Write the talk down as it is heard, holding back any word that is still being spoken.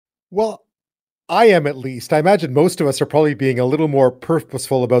Well, I am at least. I imagine most of us are probably being a little more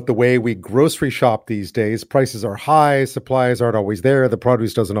purposeful about the way we grocery shop these days. Prices are high, supplies aren't always there, the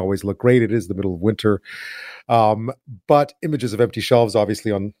produce doesn't always look great. It is the middle of winter. Um, but images of empty shelves,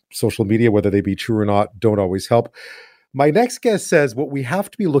 obviously, on social media, whether they be true or not, don't always help. My next guest says what we have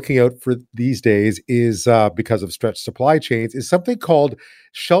to be looking out for these days is, because of stretched supply chains, is something called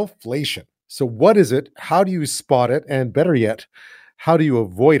shelflation. So, what is it? How do you spot it? And better yet, how do you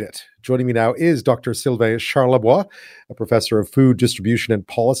avoid it? Joining me now is Dr. Sylvain Charlebois, a professor of food distribution and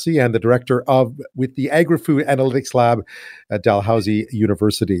policy and the director of with the Agri-Food Analytics Lab at Dalhousie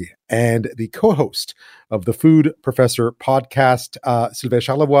University, and the co-host of the Food Professor podcast. Sylvain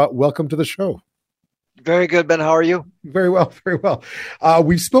Charlebois, welcome to the show. Very good, Ben. How are you? Very well, very well.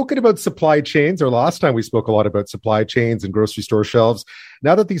 We've spoken about supply chains, or last time we spoke a lot about supply chains and grocery store shelves.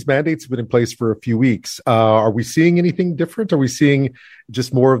 Now that these mandates have been in place for a few weeks, are we seeing anything different? Are we seeing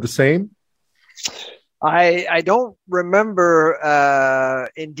just more of the same? I don't remember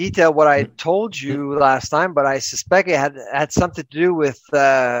in detail what I told you last time, but I suspect it had something to do with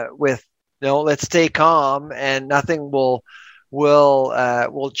let's stay calm and nothing will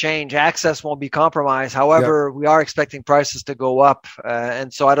change. Access won't be compromised. However, we are expecting prices to go up,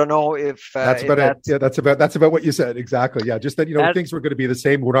 and so I don't know if that's about it. Yeah, that's about what you said exactly. Yeah, just that things were going to be the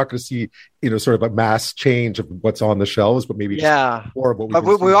same. We're not going to see sort of a mass change of what's on the shelves, but maybe more of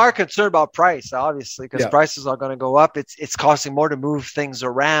what we are concerned about price, obviously, because prices are going to go up. It's costing more to move things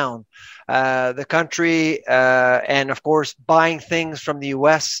around the country, and of course, buying things from the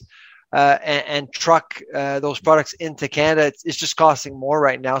U.S. And truck those products into Canada, it's just costing more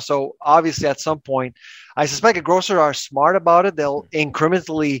right now. So obviously, at some point, I suspect the grocers are smart about it. They'll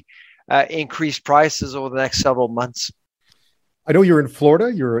incrementally increase prices over the next several months. I know you're in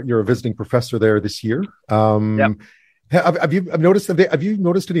Florida. You're a visiting professor there this year. Have you noticed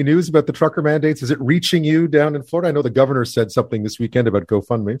any news about the trucker mandates? Is it reaching you down in Florida? I know the governor said something this weekend about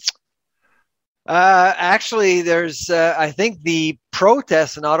GoFundMe. Actually, there's, I think the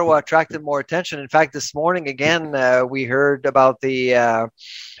protests in Ottawa attracted more attention. In fact, this morning, again, we heard about the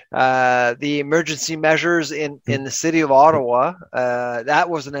emergency measures in the city of Ottawa.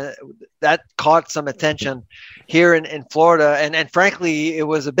 That caught some attention here in Florida. And frankly, it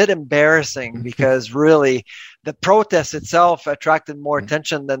was a bit embarrassing because really the protest itself attracted more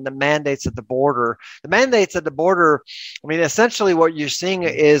attention than the mandates at the border. The mandates at the border, I mean, essentially what you're seeing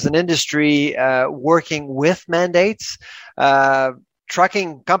is an industry working with mandates.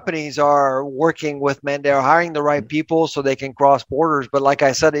 Trucking companies are working with they're hiring the right people so they can cross borders. But like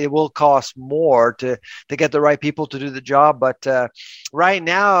I said, it will cost more to get the right people to do the job. But right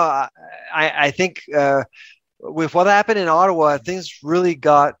now, I think with what happened in Ottawa, things really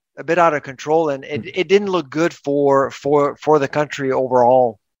got a bit out of control, and it didn't look good for the country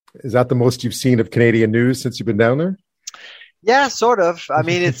overall. Is that the most you've seen of Canadian news since you've been down there? Yeah, sort of. I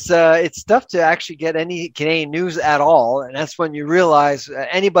mean, it's tough to actually get any Canadian news at all, and that's when you realize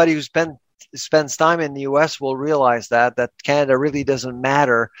anybody who spends time in the U.S. will realize that Canada really doesn't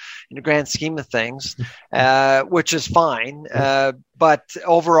matter in the grand scheme of things, which is fine. But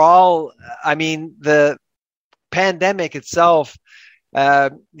overall, I mean, the pandemic itself,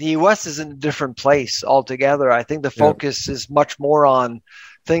 the U.S. is in a different place altogether. I think the focus is much more on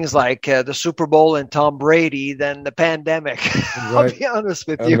things like the Super Bowl and Tom Brady than the pandemic. Right. I'll be honest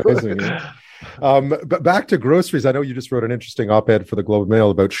with you. Amazing, yeah. But back to groceries, I know you just wrote an interesting op-ed for the Globe and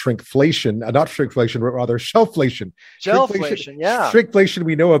Mail about shrinkflation, not shrinkflation, but rather shelflation. Shelflation, yeah. Shrinkflation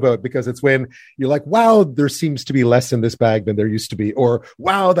we know about because it's when you're like, wow, there seems to be less in this bag than there used to be, or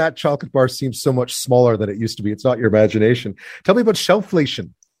wow, that chocolate bar seems so much smaller than it used to be. It's not your imagination. Tell me about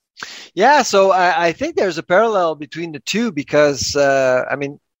shelflation. Yeah, so I think there's a parallel between the two because,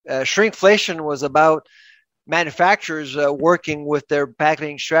 shrinkflation was about manufacturers working with their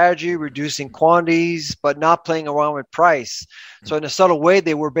packaging strategy, reducing quantities, but not playing around with price. So in a subtle way,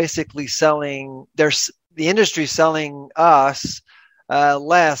 they were basically selling, the industry selling us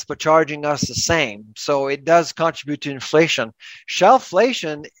less, but charging us the same. So it does contribute to inflation.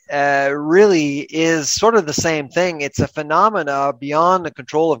 Shelflation really is sort of the same thing. It's a phenomena beyond the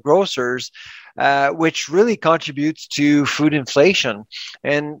control of grocers, which really contributes to food inflation.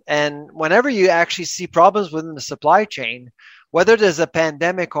 And whenever you actually see problems within the supply chain, whether there's a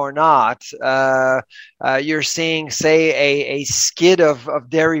pandemic or not, you're seeing, say, a skid of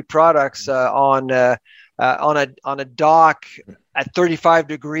dairy products on a dock at 35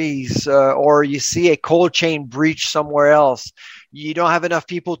 degrees, or you see a cold chain breach somewhere else. You don't have enough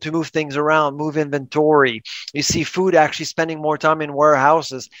people to move things around, move inventory. You see food actually spending more time in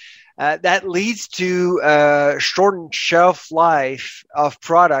warehouses. that leads to shortened shelf life of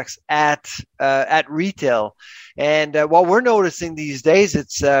products at retail. And what we're noticing these days,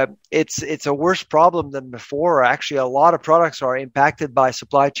 it's a worse problem than before. Actually, a lot of products are impacted by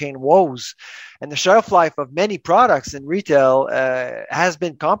supply chain woes, and the shelf life of many products in retail has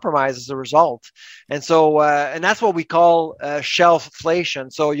been compromised as a result. And so, and that's what we call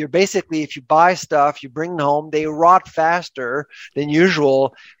shelflation. So you're basically, if you buy stuff, you bring them home, they rot faster than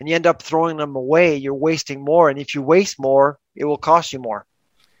usual, and you end up throwing them away. You're wasting more, and if you waste more, it will cost you more.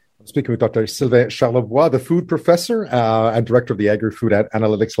 I'm speaking with Dr. Sylvain Charlebois, the food professor and director of the Agri-Food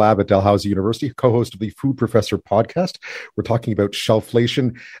Analytics Lab at Dalhousie University, co-host of the Food Professor podcast. We're talking about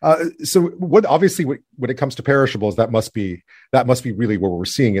shelflation. So obviously when it comes to perishables, that must be really where we're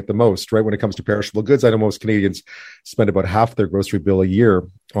seeing it the most, right? When it comes to perishable goods, I know most Canadians spend about half their grocery bill a year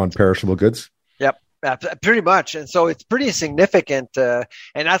on perishable goods. Yep. Pretty much. And so it's pretty significant. And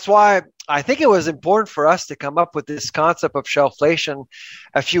that's why I think it was important for us to come up with this concept of shelflation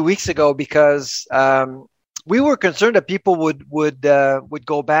a few weeks ago, because we were concerned that people would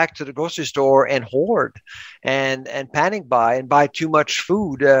go back to the grocery store and hoard and panic buy and buy too much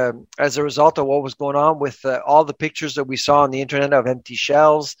food as a result of what was going on with all the pictures that we saw on the internet of empty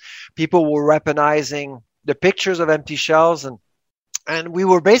shelves. People were weaponizing the pictures of empty shelves, and we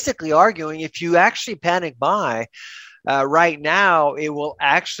were basically arguing, if you actually panic buy right now, it will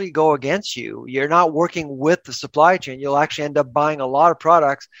actually go against you. You're not working with the supply chain. You'll actually end up buying a lot of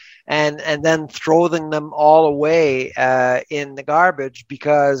products and then throwing them all away in the garbage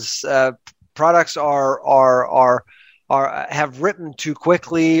because products have ripened too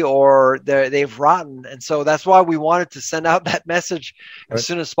quickly, or they've rotten. And so that's why we wanted to send out that message as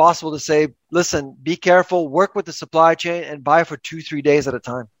soon as possible to say, listen, be careful, work with the supply chain, and buy for 2-3 days at a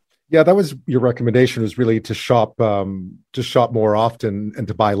time. Yeah, that was your recommendation, was really to shop more often and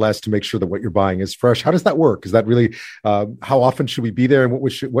to buy less, to make sure that what you're buying is fresh. How does that work? Is that really, how often should we be there, and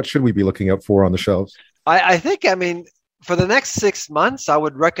what should we be looking out for on the shelves? I think, for the next 6 months, I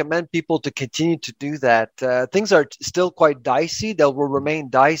would recommend people to continue to do that. Things are still quite dicey. They will remain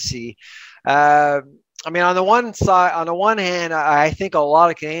dicey. On the one hand, I think a lot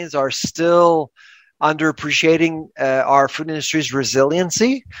of Canadians are still underappreciating our food industry's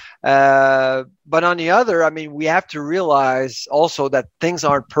resiliency. But on the other, we have to realize also that things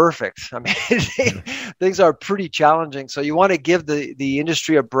aren't perfect. Things are pretty challenging. So you want to give the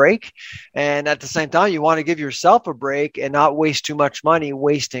industry a break. And at the same time, you want to give yourself a break and not waste too much money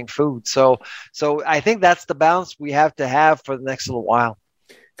wasting food. So I think that's the balance we have to have for the next little while.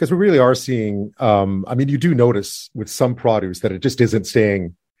 Because we really are seeing, you do notice with some produce that it just isn't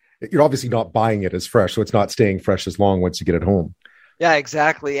staying. You're obviously not buying it as fresh, so it's not staying fresh as long once you get it home. Yeah,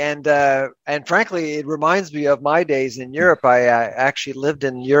 exactly. And frankly, it reminds me of my days in Europe. I actually lived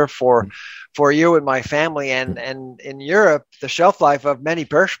in Europe for a year with my family, and in Europe, the shelf life of many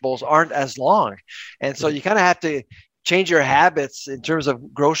perishables aren't as long. And so you kind of have to change your habits in terms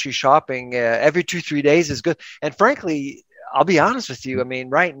of grocery shopping. Every 2-3 days is good. And frankly, I'll be honest with you.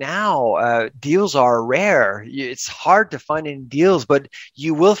 Right now, deals are rare. It's hard to find any deals, but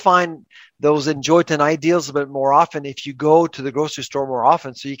you will find those enjoy tonight deals a bit more often if you go to the grocery store more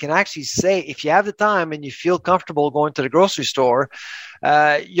often. So you can actually say, if you have the time and you feel comfortable going to the grocery store,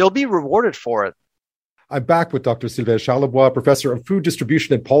 you'll be rewarded for it. I'm back with Dr. Sylvain Charlebois, professor of food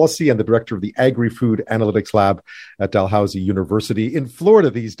distribution and policy and the director of the Agri-Food Analytics Lab at Dalhousie University in Florida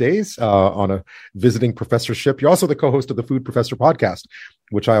these days on a visiting professorship. You're also the co-host of the Food Professor podcast,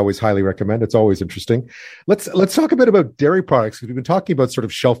 which I always highly recommend. It's always interesting. Let's talk a bit about dairy products. We've been talking about sort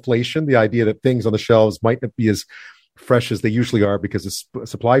of shelflation, the idea that things on the shelves might not be as fresh as they usually are because of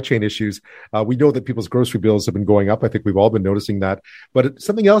supply chain issues. We know that people's grocery bills have been going up. I think we've all been noticing that. But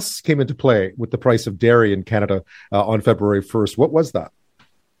something else came into play with the price of dairy in Canada on February 1st. What was that?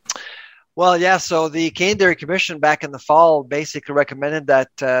 Well, yeah. So the Canadian Dairy Commission back in the fall basically recommended that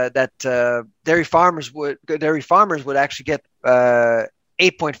dairy farmers would actually get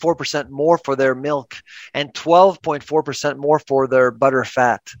 8.4% more for their milk and 12.4% more for their butter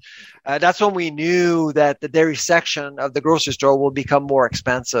fat. That's when we knew that the dairy section of the grocery store will become more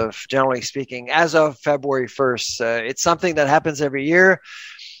expensive, generally speaking, as of February 1st. It's something that happens every year.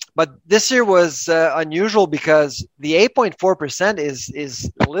 But this year was unusual because the 8.4%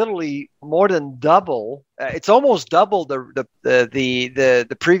 is literally more than double. It's almost double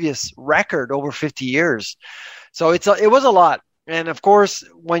the previous record over 50 years. So it was a lot. And of course,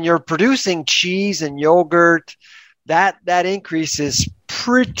 when you're producing cheese and yogurt, that increase is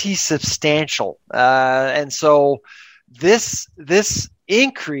pretty substantial. And so this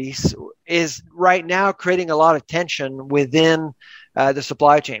increase is right now creating a lot of tension within the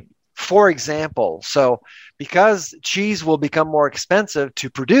supply chain. For example, so because cheese will become more expensive to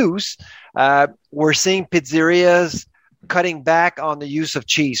produce, we're seeing pizzerias cutting back on the use of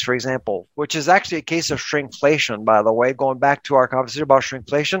cheese, for example, which is actually a case of shrinkflation, by the way. Going back to our conversation about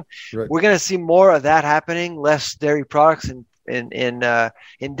shrinkflation, right. We're going to see more of that happening, less dairy products in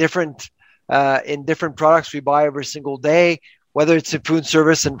different products we buy every single day, whether it's in food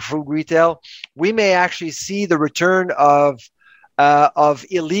service and food retail. We may actually see the return of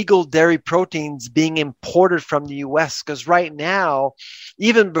illegal dairy proteins being imported from the U.S. because right now,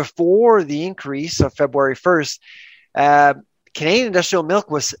 even before the increase of February 1st, Canadian industrial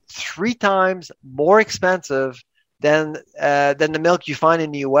milk was 3 times more expensive than the milk you find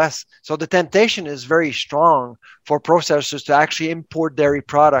in the U.S. So the temptation is very strong for processors to actually import dairy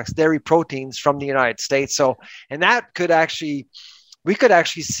products, dairy proteins from the United States. So, and that could actually, we could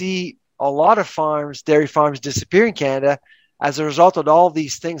actually see a lot of dairy farms disappear in Canada as a result of all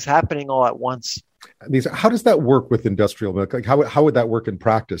these things happening all at once. How does that work with industrial milk? Like how would that work in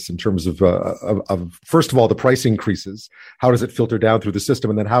practice in terms of first of all, the price increases? How does it filter down through the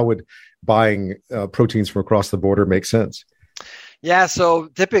system? And then how would buying proteins from across the border make sense? Yeah, so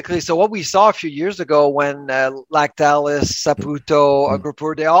typically, what we saw a few years ago when Lactalis, Saputo,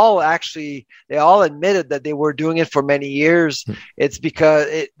 Agri-Food, they all admitted that they were doing it for many years. It's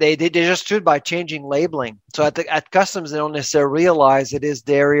because they just stood by changing labeling. So at customs, they don't necessarily realize it is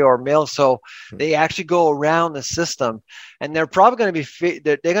dairy or milk. So they actually go around the system, and they're probably going to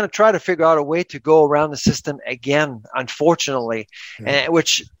they're going to try to figure out a way to go around the system again, unfortunately,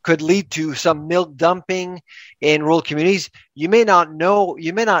 which could lead to some milk dumping in rural communities. You may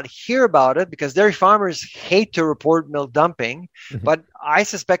not hear about it because dairy farmers hate to report milk dumping, but I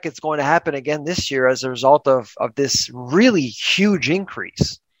suspect it's going to happen again this year as a result of this really huge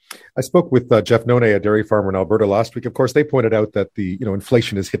increase. I spoke with Jeff None, a dairy farmer in Alberta last week. Of course, they pointed out that the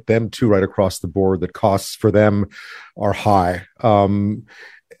inflation has hit them too right across the board, that costs for them are high. And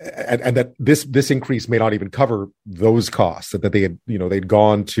that this increase may not even cover those costs, that they had, they'd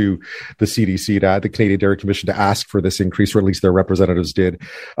gone to the CDC, the Canadian Dairy Commission, to ask for this increase, or at least their representatives did.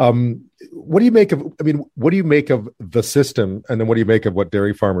 What do you make of the system? And then what do you make of what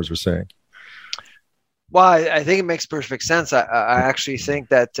dairy farmers are saying? Well, I think it makes perfect sense. I actually think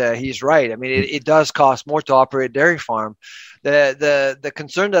that he's right. I mean, it does cost more to operate a dairy farm. The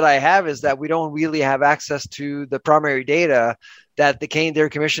concern that I have is that we don't really have access to the primary data that the Canadian Dairy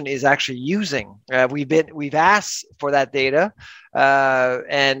Commission is actually using. We've asked for that data,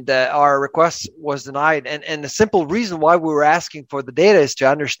 and our request was denied. And the simple reason why we were asking for the data is to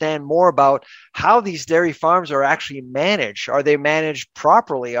understand more about how these dairy farms are actually managed. Are they managed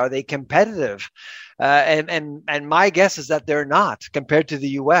properly? Are they competitive? And my guess is that they're not compared to the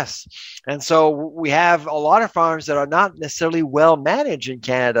U.S. And so we have a lot of farms that are not necessarily well managed in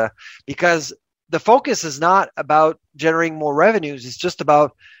Canada because the focus is not about generating more revenues. It's just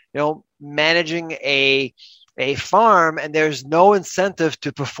about, managing a farm, and there's no incentive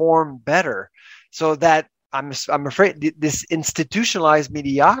to perform better. So that I'm afraid this institutionalized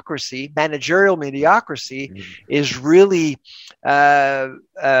mediocrity, managerial mediocrity, is really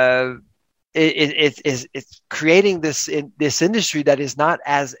it's creating this industry that is not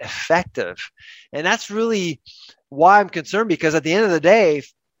as effective. And that's really why I'm concerned, because at the end of the day,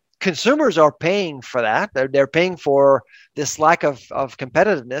 consumers are paying for that. They're paying for this lack of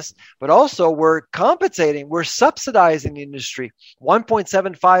competitiveness, but also we're subsidizing the industry.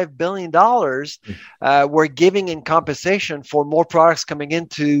 $1.75 billion we're giving in compensation for more products coming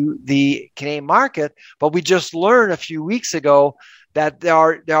into the Canadian market. But we just learned a few weeks ago that there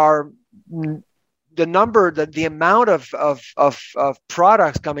are the amount of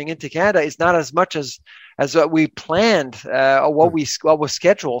products coming into Canada is not as much as what we planned or what was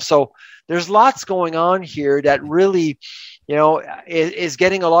scheduled. So there's lots going on here that really, is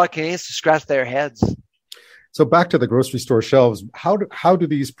getting a lot of Canadians to scratch their heads. So back to the grocery store shelves, how do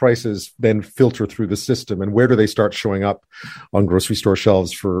these prices then filter through the system, and where do they start showing up on grocery store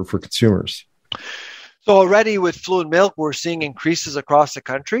shelves for consumers? So already with fluid milk, we're seeing increases across the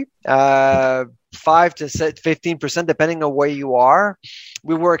country, 5 to 15%, depending on where you are.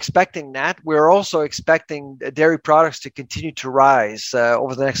 We were expecting that. We're also expecting dairy products to continue to rise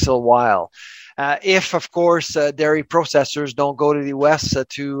over the next little while. If, of course, dairy processors don't go to the U.S. And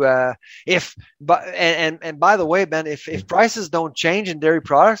by the way, Ben, if prices don't change in dairy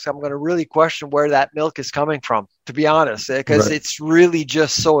products, I'm going to really question where that milk is coming from, to be honest, because It's really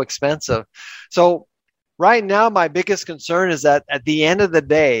just so expensive. So right now, my biggest concern is that at the end of the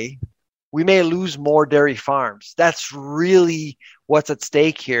day, we may lose more dairy farms. That's really what's at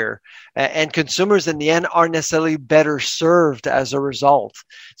stake here. And consumers in the end aren't necessarily better served as a result.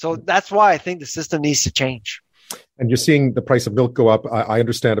 So that's why I think the system needs to change. And you're seeing the price of milk go up. I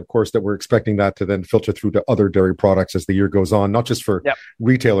understand, of course, that we're expecting that to then filter through to other dairy products as the year goes on, not just for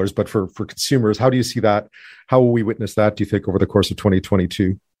retailers, but for consumers. How do you see that? How will we witness that, do you think, over the course of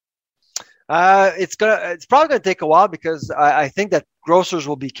 2022? It's probably gonna take a while, because I think that grocers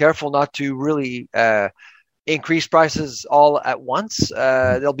will be careful not to really increase prices all at once.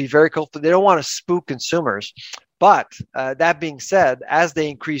 They'll be very careful. They don't want to spook consumers. But that being said, as they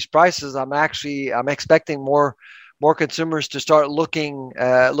increase prices, I'm expecting more consumers to start looking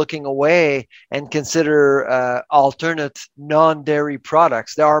away and consider alternate non-dairy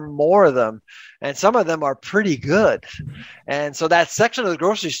products. There are more of them, and some of them are pretty good. And so that section of the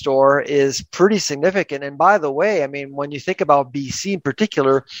grocery store is pretty significant. And by the way, I mean, when you think about BC in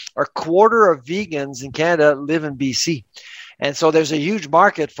particular, a quarter of vegans in Canada live in BC. And so there's a huge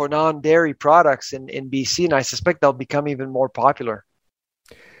market for non-dairy products in BC, and I suspect they'll become even more popular.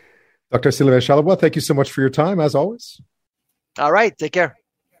 Dr. Sylvain Charlebois, thank you so much for your time, as always. All right. Take care.